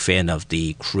myself a big fan of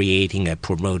the creating and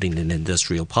promoting the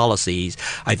industrial policies.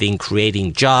 I think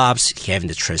creating jobs, having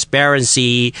the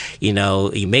transparency,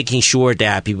 making sure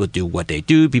that people do what they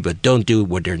do, people don't do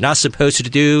what they're not supposed to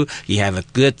do. You have a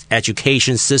good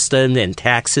education system and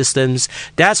tax systems.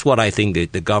 That's what I think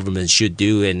that the government should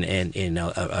do, and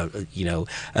a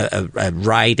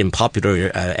right and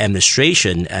popular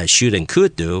administration should and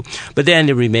could do. But then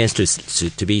it remains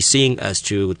to be seen as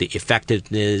to the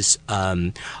effectiveness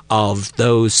of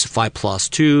those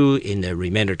 5+2 in the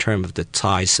remainder term of the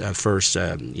Tsai's first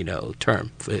term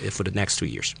for the next 2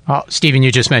 years. Well, Stephen,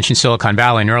 you just mentioned Silicon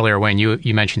Valley, and earlier when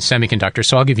you mentioned semiconductors.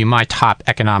 So I'll give you my top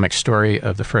economic story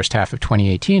of the first half of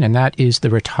 2018, and that is the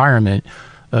retirement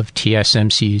of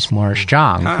TSMC's Morris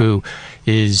Chang, who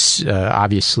is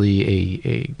obviously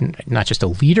a not just a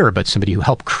leader, but somebody who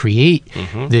helped create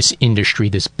this industry,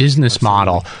 this business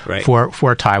model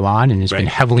for Taiwan, and has been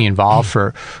heavily involved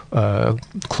for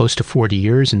close to 40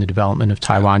 years in the development of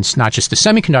Taiwan's, not just the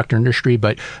semiconductor industry,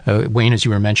 but Wayne, as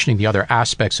you were mentioning, the other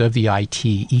aspects of the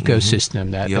IT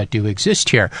ecosystem that do exist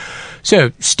here.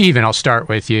 So, Stephen, I'll start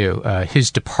with you. His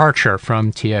departure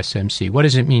from TSMC, what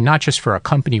does it mean, not just for a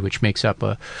company which makes up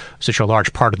such a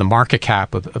large part of the market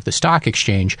cap of the stock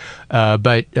exchange,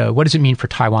 but what does it mean for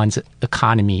Taiwan's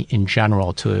economy in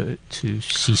general to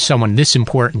see someone this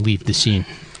important leave the scene?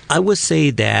 I would say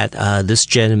that this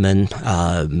gentleman,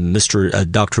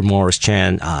 Dr. Morris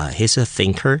Chang, he's a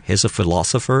thinker, he's a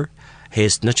philosopher.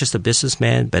 He's not just a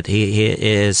businessman, but he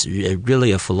is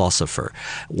really a philosopher.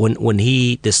 When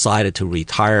he decided to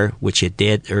retire, which he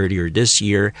did earlier this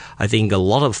year, I think a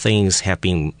lot of things have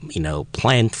been,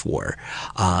 planned for.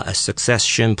 A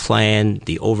succession plan,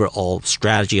 the overall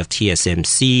strategy of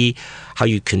TSMC, how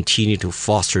you continue to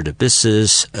foster the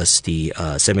business as the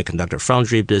semiconductor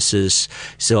foundry business.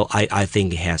 So I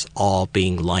think it has all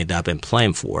been lined up and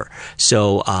planned for.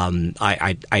 So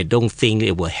I don't think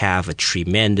it will have a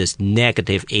tremendous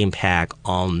negative impact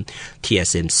on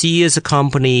TSMC as a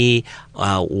company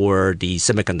or the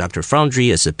semiconductor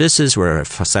foundry as a business, or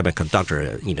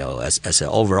semiconductor, as an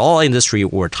overall industry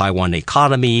or Taiwan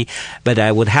economy. But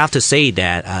I would have to say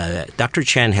that Dr.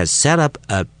 Chang has set up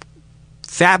a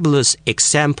fabulous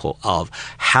example of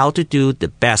how to do the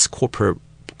best corporate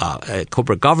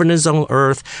governance on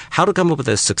earth, how to come up with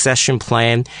a succession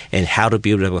plan, and how to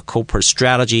build a corporate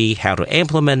strategy, how to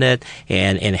implement it,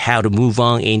 and how to move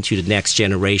on into the next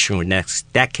generation or next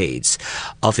decades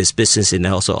of his business and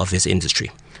also of his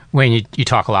industry. Wayne, you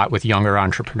talk a lot with younger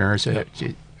entrepreneurs.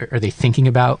 Are they thinking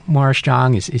about Morris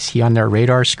Chang? Is he on their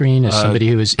radar screen as somebody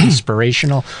who is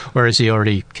inspirational, or is he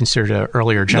already considered an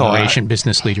earlier generation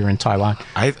business leader in Taiwan?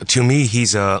 To me,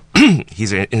 he's an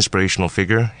inspirational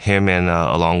figure. Him and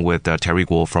along with Terry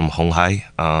Guo from Hon Hai,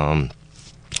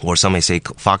 or some may say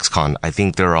Foxconn. I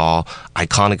think they're all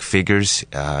iconic figures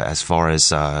as far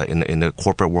as in the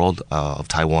corporate world of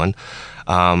Taiwan.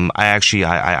 I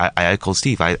echo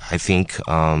Steve. I think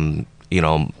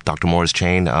Dr. Morris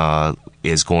Chang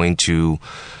is going to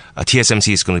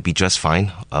TSMC is going to be just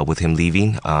fine with him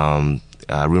leaving.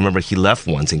 Remember, he left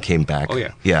once and came back. Oh,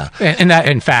 yeah. Yeah. And that,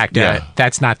 in fact,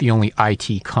 that's not the only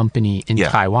IT company in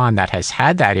Taiwan that has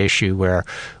had that issue where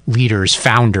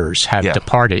founders have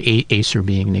departed, Acer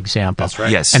being an example. That's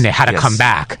right. Yes. And they had to come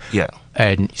back. Yeah.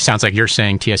 And it sounds like you're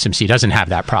saying TSMC doesn't have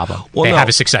that problem. Well, they no. have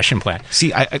a succession plan.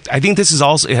 See, I think this is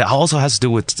also has to do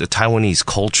with the Taiwanese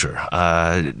culture.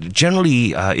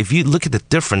 Generally, if you look at the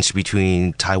difference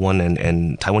between Taiwan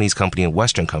and Taiwanese company and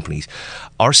Western companies,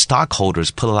 our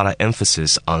stockholders put a lot of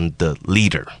emphasis on the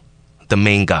leader, the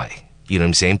main guy. You know what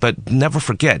I'm saying? But never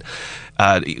forget,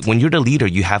 when you're the leader,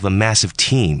 you have a massive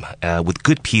team with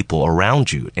good people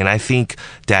around you. And I think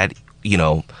that, you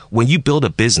know, when you build a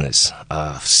business,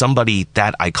 somebody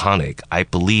that iconic, I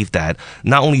believe that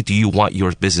not only do you want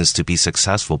your business to be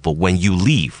successful, but when you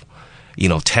leave,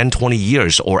 10, 20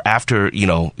 years or after,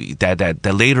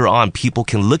 that later on people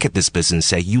can look at this business and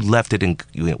say you left it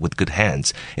with good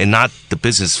hands and not the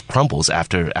business crumbles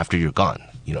after you're gone,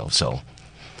 so.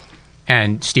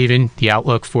 And Stephen, the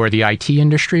outlook for the IT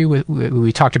industry,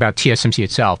 we talked about TSMC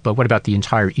itself, but what about the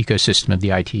entire ecosystem of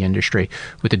the IT industry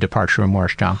with the departure of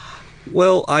Morris Chang?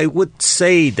 Well, I would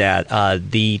say that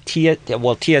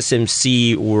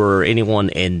TSMC or anyone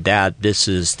in that, this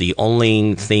is the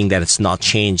only thing that it's not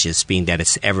changed is being that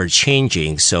it's ever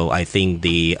changing. So I think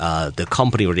the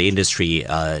company or the industry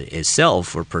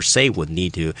itself or per se would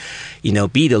need to,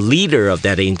 be the leader of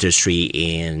that industry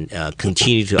and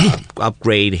continue to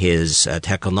upgrade his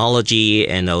technology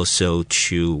and also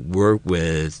to work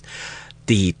with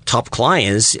the top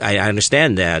clients. I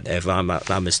understand that if I'm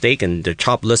not mistaken, the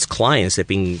top list clients have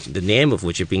been the name of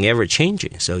which have been ever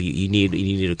changing. So you need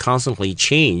to constantly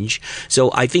change.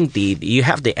 So I think you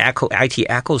have the IT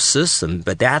ecosystem,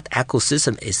 but that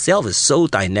ecosystem itself is so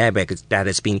dynamic that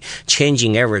it's been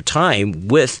changing every time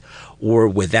with or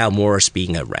without Morris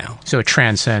being around. So it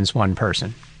transcends one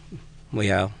person.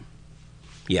 Well,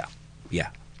 yeah.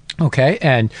 Okay,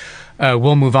 and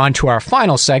we'll move on to our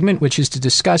final segment, which is to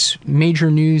discuss major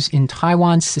news in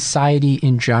Taiwan society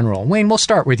in general. Wayne, we'll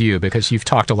start with you because you've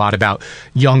talked a lot about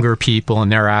younger people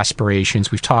and their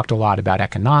aspirations. We've talked a lot about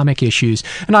economic issues,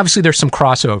 and obviously there's some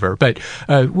crossover. But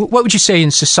what would you say in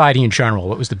society in general?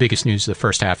 What was the biggest news of the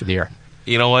first half of the year?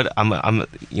 You know what?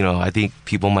 I think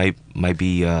people might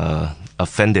be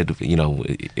offended,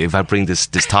 if I bring this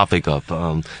topic up.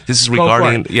 This is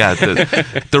regarding,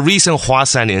 the recent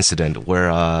Huashan incident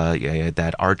where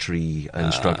that archery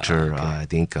instructor, I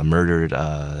think, murdered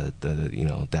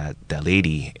that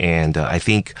lady, and I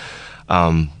think.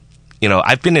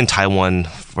 I've been in Taiwan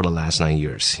for the last 9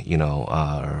 years.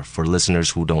 For listeners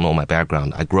who don't know my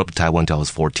background, I grew up in Taiwan until I was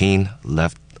 14.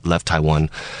 Left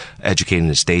Taiwan, educated in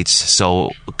the States.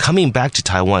 So coming back to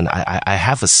Taiwan, I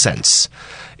have a sense,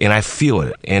 and I feel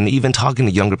it. And even talking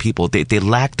to younger people, they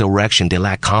lack direction, they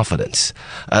lack confidence.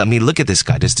 I mean, look at this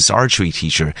guy, this archery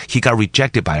teacher. He got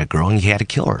rejected by a girl, and he had to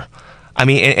kill her. I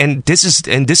mean, and this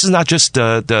is not just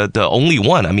the only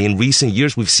one. I mean, in recent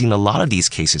years, we've seen a lot of these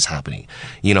cases happening.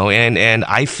 And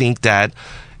I think that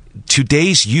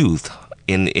today's youth,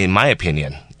 in my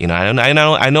opinion.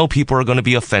 I know people are going to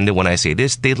be offended when I say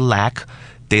this. They lack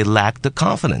the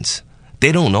confidence.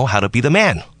 They don't know how to be the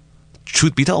man.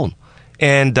 Truth be told.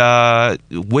 And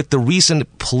with the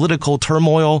recent political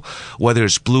turmoil, whether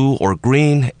it's blue or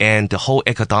green, and the whole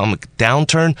economic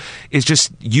downturn, it's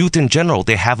just youth in general.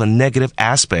 They have a negative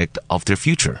aspect of their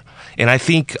future. And I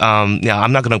think, I'm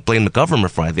not going to blame the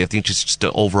government for it. I think it's just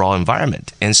the overall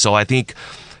environment. And so I think,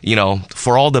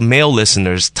 for all the male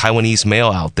listeners, Taiwanese male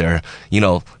out there,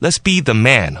 let's be the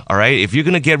man, all right? If you're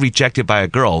going to get rejected by a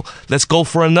girl, let's go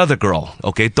for another girl,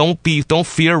 okay? Don't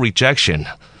fear rejection.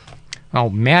 Oh,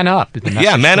 man up.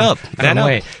 Yeah, man up. Man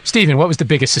up. Stephen, what was the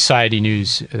biggest society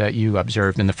news that you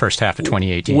observed in the first half of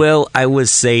 2018? Well, I would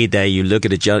say that you look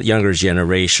at the younger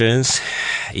generations,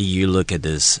 you look at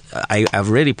this. I've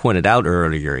already pointed out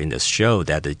earlier in this show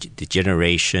that the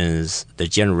generation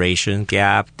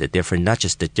gap, not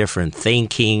just the different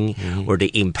thinking or the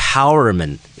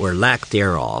empowerment or lack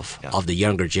thereof of the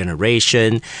younger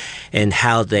generation and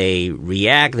how they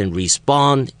react and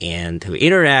respond and to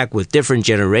interact with different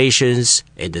generations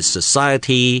in the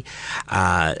society.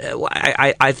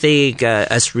 I think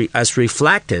as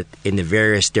reflected in the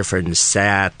various different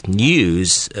sad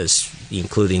news,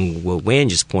 including what Wayne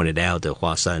just pointed out, the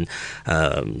Huashan,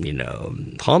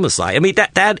 homicide. I mean,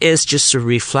 that is just a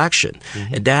reflection.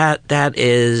 That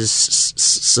is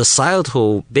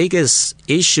societal biggest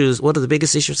issues. One of the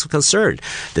biggest issues of concern: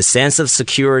 the sense of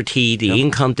security, the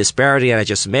income disparity I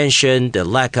just mentioned, the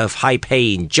lack of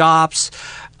high-paying jobs,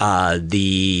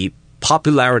 the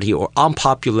popularity or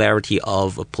unpopularity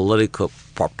of a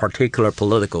particular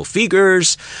political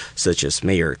figures, such as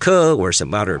Mayor Ke or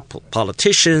some other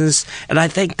politicians. And I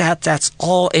think that's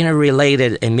all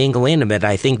interrelated and mingling. But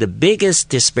I think the biggest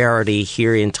disparity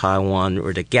here in Taiwan,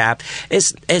 or the gap,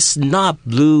 is not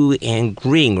blue and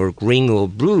green or green or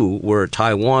blue, where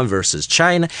Taiwan versus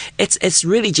China. It's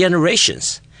really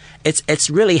generations. It's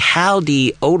really how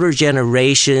the older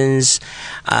generations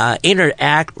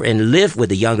interact and live with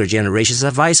the younger generations,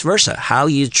 and vice versa. How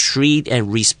you treat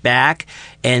and respect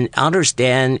and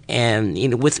understand,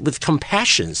 and with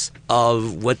compassions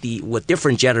of what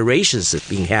different generations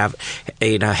have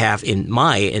in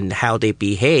mind, and how they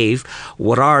behave.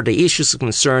 What are the issues of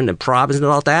concern and problems and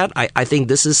all that? I think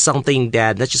this is something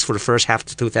that, not just for the first half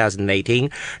of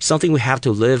 2018, something we have to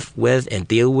live with and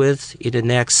deal with in the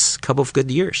next couple of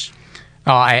good years.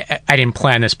 Oh, I didn't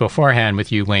plan this beforehand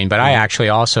with you, Wayne, but I actually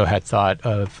also had thought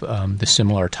of the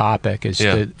similar topic as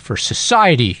for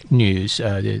society news,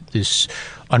 this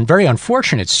very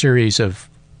unfortunate series of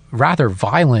rather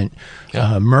violent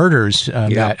murders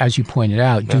that, as you pointed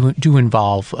out, do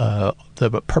involve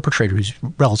the perpetrator who's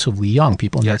relatively young,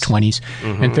 people in their 20s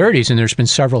and 30s. And there's been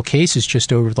several cases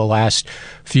just over the last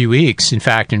few weeks. In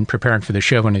fact, in preparing for the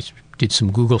show, when I did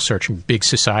some Google searching, big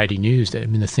society news,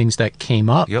 the things that came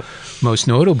up most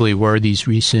notably were these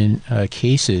recent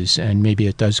cases. And maybe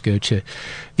it does go to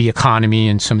the economy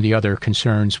and some of the other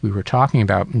concerns we were talking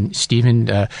about. And Stephen,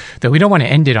 though we don't want to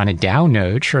end it on a down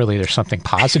note, surely there's something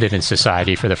positive in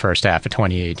society for the first half of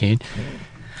 2018.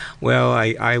 Well,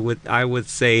 I would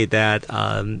say that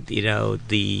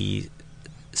the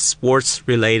sports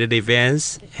related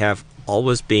events have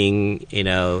always been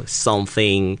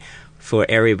something for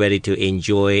everybody to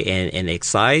enjoy and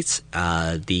excite.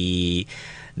 The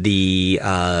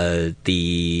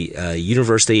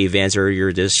university events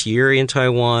earlier this year in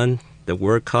Taiwan, the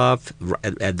World Cup.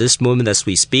 At this moment, as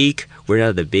we speak, we're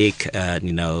not a big,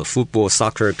 football,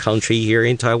 soccer country here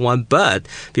in Taiwan, but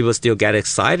people still get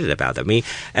excited about it. I mean,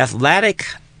 athletic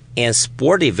and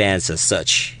sport events as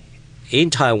such, in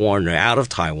Taiwan or out of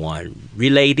Taiwan,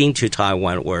 relating to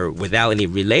Taiwan or without any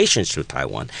relations to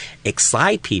Taiwan,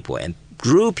 excite people and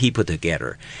drew people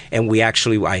together. And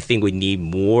I think we need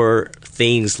more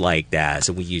things like that.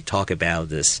 So when you talk about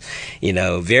this,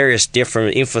 various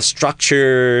different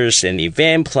infrastructures and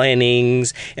event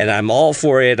plannings, and I'm all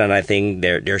for it, and I think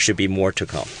there should be more to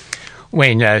come.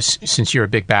 Wayne, since you're a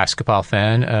big basketball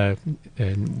fan,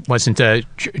 wasn't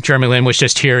Jeremy Lin was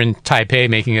just here in Taipei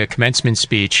making a commencement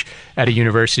speech at a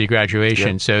university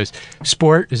graduation. So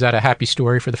sport, is that a happy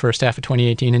story for the first half of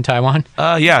 2018 in Taiwan?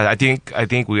 I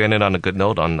think we ended on a good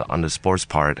note on the sports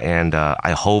part, and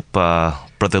I hope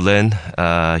Brother Lin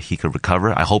he could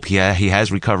recover. I hope he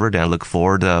has recovered, and I look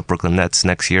forward to Brooklyn Nets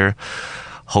next year.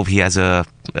 Hope he has a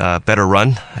better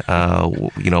run.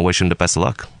 Wish him the best of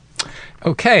luck.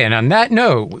 Okay, and on that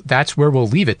note, that's where we'll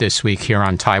leave it this week here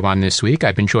on Taiwan This Week.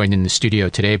 I've been joined in the studio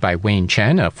today by Wayne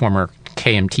Chen, a former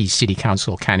KMT City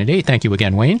Council candidate. Thank you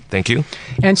again, Wayne. Thank you.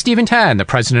 And Stephen Tan, the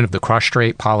president of the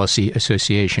Cross-Strait Policy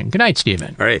Association. Good night,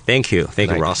 Stephen. All right, thank you.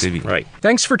 Thank you, Ross. All right.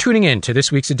 Thanks for tuning in to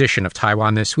this week's edition of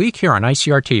Taiwan This Week here on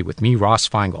ICRT with me, Ross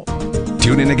Feingold.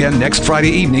 Tune in again next Friday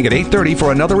evening at 8:30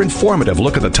 for another informative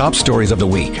look at the top stories of the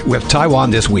week with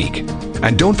Taiwan This Week.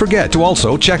 And don't forget to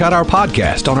also check out our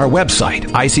podcast on our website,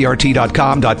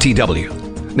 icrt.com.tw.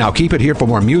 Now keep it here for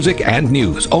more music and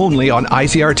news only on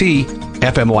ICRT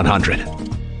FM 100.